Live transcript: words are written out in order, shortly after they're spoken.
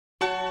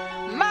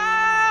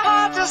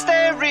a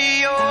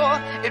stereo,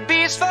 it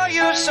beats for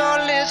you, so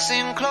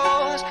listen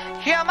close.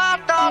 Hear my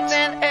thoughts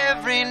in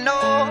every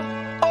note.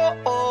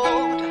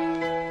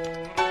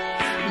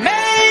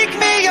 Make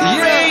me your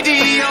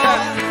radio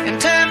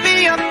and turn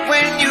me up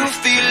when you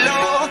feel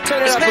low.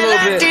 This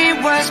melody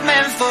was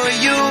meant for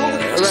you,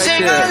 so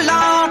sing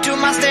along to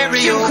my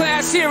stereo.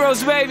 Class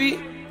heroes, baby.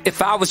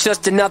 If I was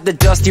just another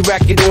dusty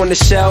record on the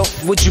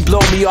shelf, would you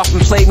blow me off and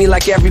play me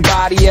like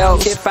everybody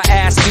else? If I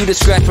asked you to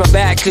scratch my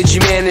back, could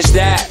you manage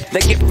that?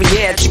 Like if we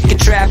had chicken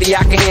trappy,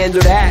 I can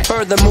handle that.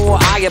 Furthermore,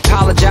 I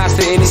apologize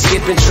for any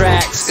skipping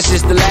tracks. It's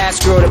just the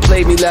last girl that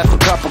played me left a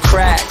couple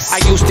cracks. I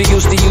used to,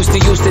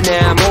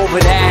 now I'm over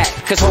that.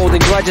 Cause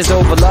holding grudges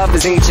over love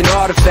is ancient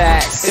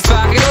artifacts. If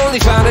I could only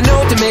find a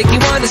note to make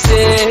you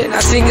understand, I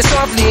sing it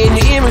softly in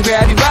your ear and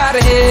grab you by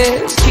the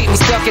hands. Keep me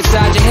stuck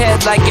inside your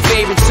head like your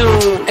favorite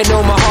tune, and know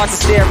my heart's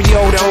a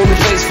stereo, the only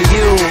place for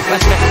you.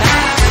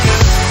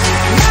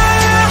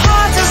 My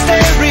heart's a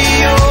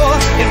stereo,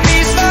 it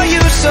beats for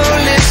you, so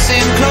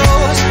listen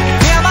close.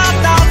 Hear my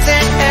thoughts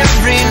in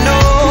every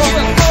note.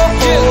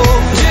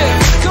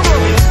 Come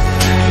on.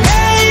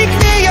 Make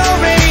me your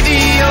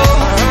radio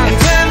and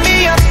turn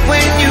me up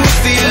when you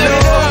feel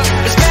low.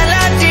 This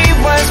melody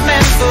was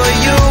meant for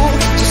you,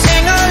 so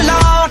sing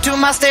along to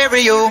my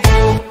stereo.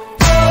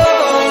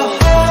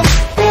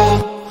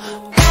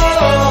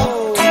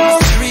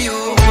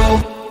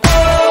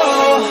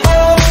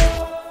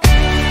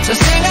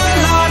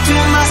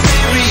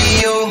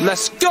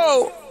 Let's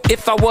go!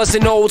 If I was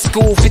an old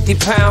school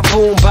 50-pound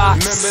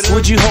boombox,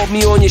 would you hold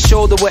me on your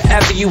shoulder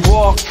wherever you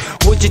walk?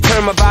 Would you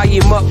turn my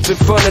volume up in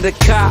front of the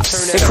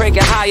cops and crank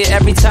it higher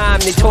every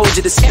time they told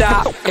you to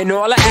stop? And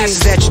all I ask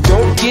is that you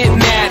don't get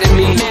mad at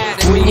me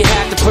when you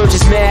have to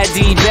purchase Mad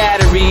D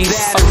batteries.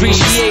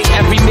 Appreciate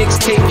every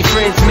mixtape your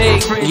friends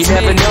make. You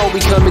never know,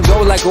 we come and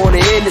go like on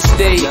the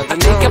interstate. I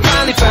think I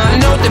finally found a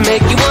note to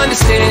make you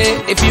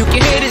understand. If you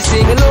can hit it,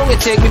 sing along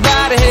and take me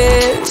by the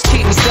hands.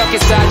 Keep me stuck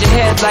inside your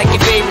head like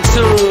your favorite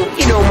tune.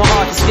 You know my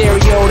heart's a stereo,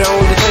 the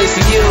only place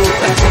for you.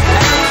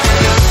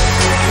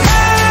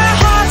 My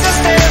heart's a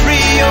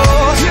stereo,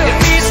 it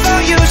beats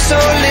for you, so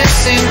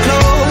listen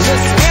close.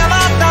 Hear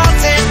my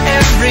thoughts in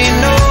every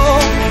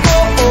note.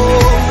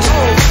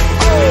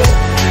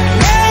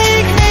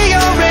 Make me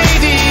your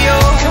radio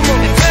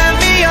and turn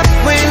me up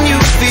when you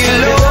feel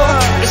low.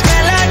 This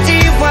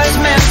melody was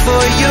meant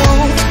for you,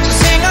 so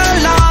sing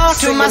along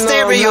to my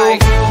stereo.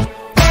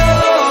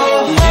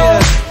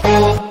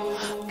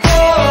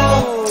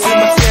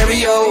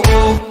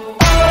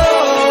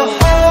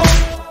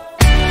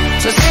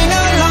 So sing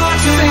along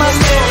to my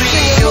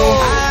stereo.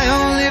 I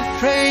only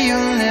pray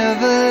you'll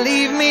never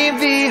leave me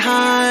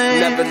behind.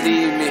 Never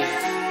leave me.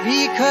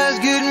 Because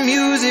good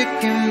music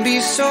can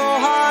be so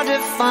hard to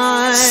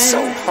find.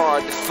 So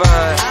hard to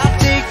find. I'll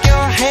take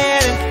your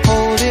hand and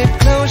hold it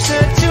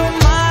closer to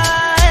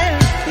mine.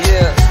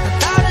 Yeah.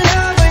 Thought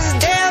love was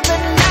dead,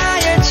 but now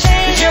you're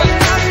changing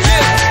my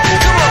mind.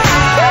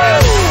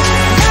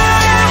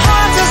 My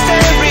heart's a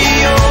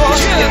stereo,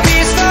 it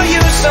beats for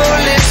you, so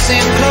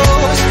listen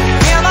close.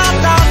 Hear my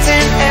thoughts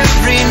in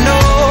every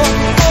note.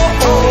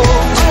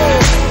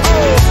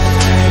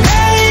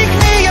 Make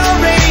me your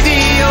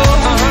radio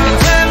and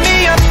turn me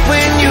up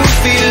when you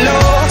feel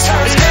low.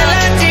 This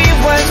melody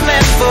was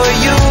meant for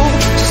you,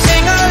 so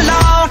sing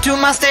along to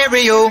my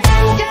stereo.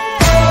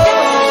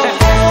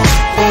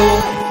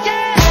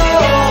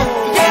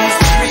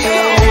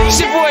 It's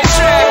your boy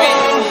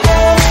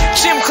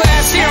Travis, Gym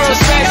Class Heroes,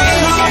 baby.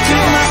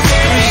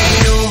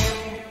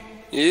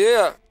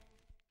 Yeah.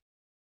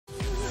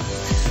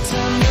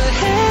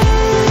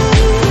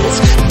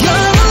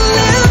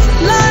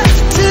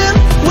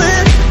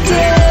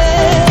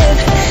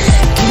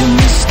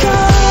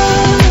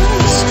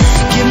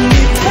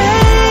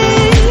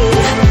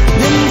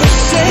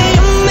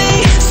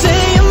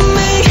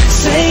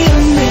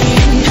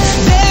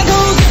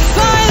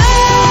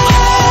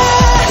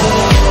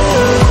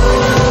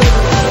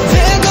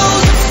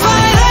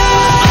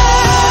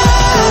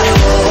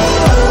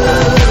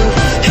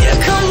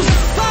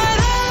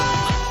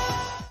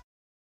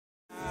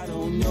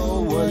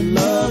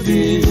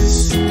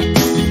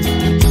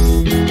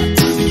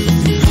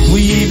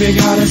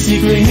 Got a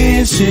secret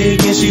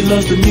handshake, and she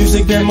loves the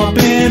music that my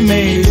band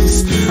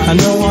makes. I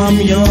know I'm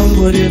young,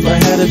 but if I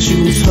had to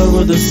choose her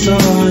or the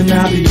sun,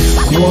 I'd be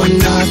one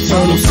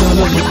nocturnal son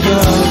of a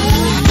gun.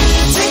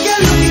 Take a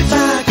look at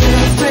my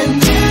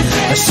girlfriend,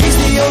 she's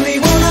the only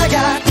one I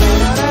got.